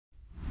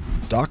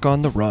Doc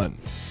on the Run.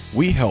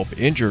 We help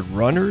injured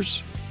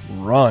runners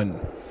run.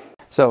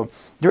 So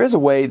there is a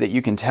way that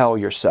you can tell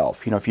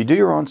yourself. If you do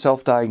your own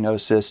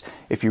self-diagnosis,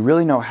 if you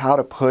really know how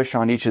to push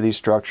on each of these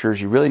structures,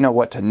 you really know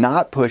what to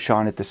not push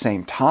on at the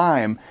same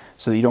time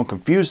so that you don't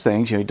confuse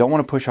things. You don't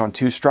want to push on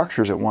two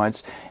structures at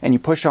once, and you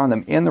push on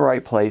them in the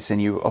right place and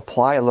you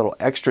apply a little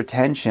extra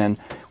tension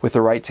with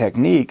the right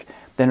technique,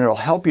 then it'll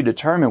help you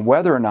determine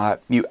whether or not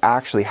you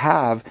actually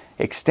have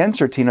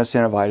extensor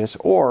tenosynovitis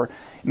or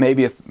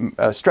maybe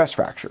a stress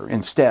fracture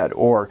instead,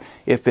 or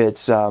if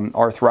it's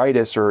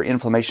arthritis or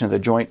inflammation of the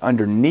joint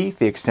underneath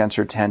the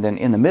extensor tendon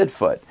in the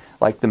midfoot,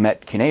 like the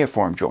met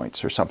cuneiform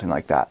joints or something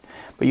like that.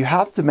 But you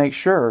have to make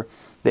sure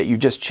that you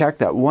just check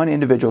that one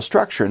individual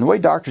structure. And the way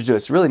doctors do it,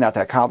 it's really not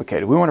that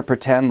complicated. We want to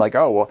pretend like,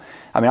 oh, well,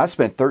 I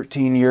spent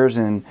 13 years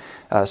in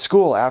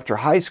school after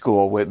high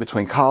school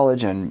between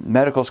college and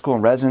medical school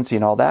and residency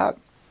and all that.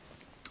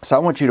 So I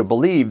want you to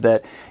believe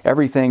that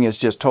everything is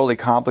just totally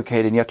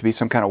complicated and you have to be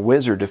some kind of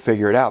wizard to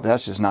figure it out, but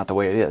that's just not the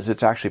way it is.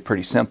 It's actually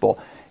pretty simple.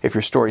 If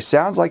your story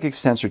sounds like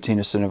extensor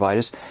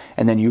tenosynovitis,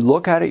 and then you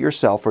look at it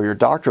yourself or your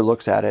doctor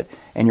looks at it,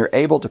 and you're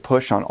able to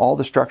push on all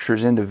the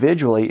structures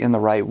individually in the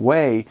right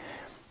way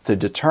to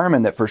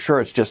determine that for sure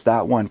it's just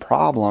that one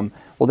problem,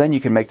 well then you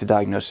can make the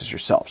diagnosis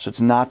yourself. So it's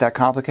not that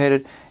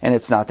complicated and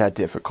it's not that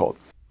difficult.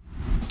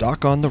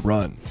 Doc on the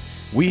Run.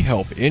 We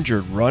help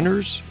injured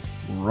runners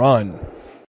run.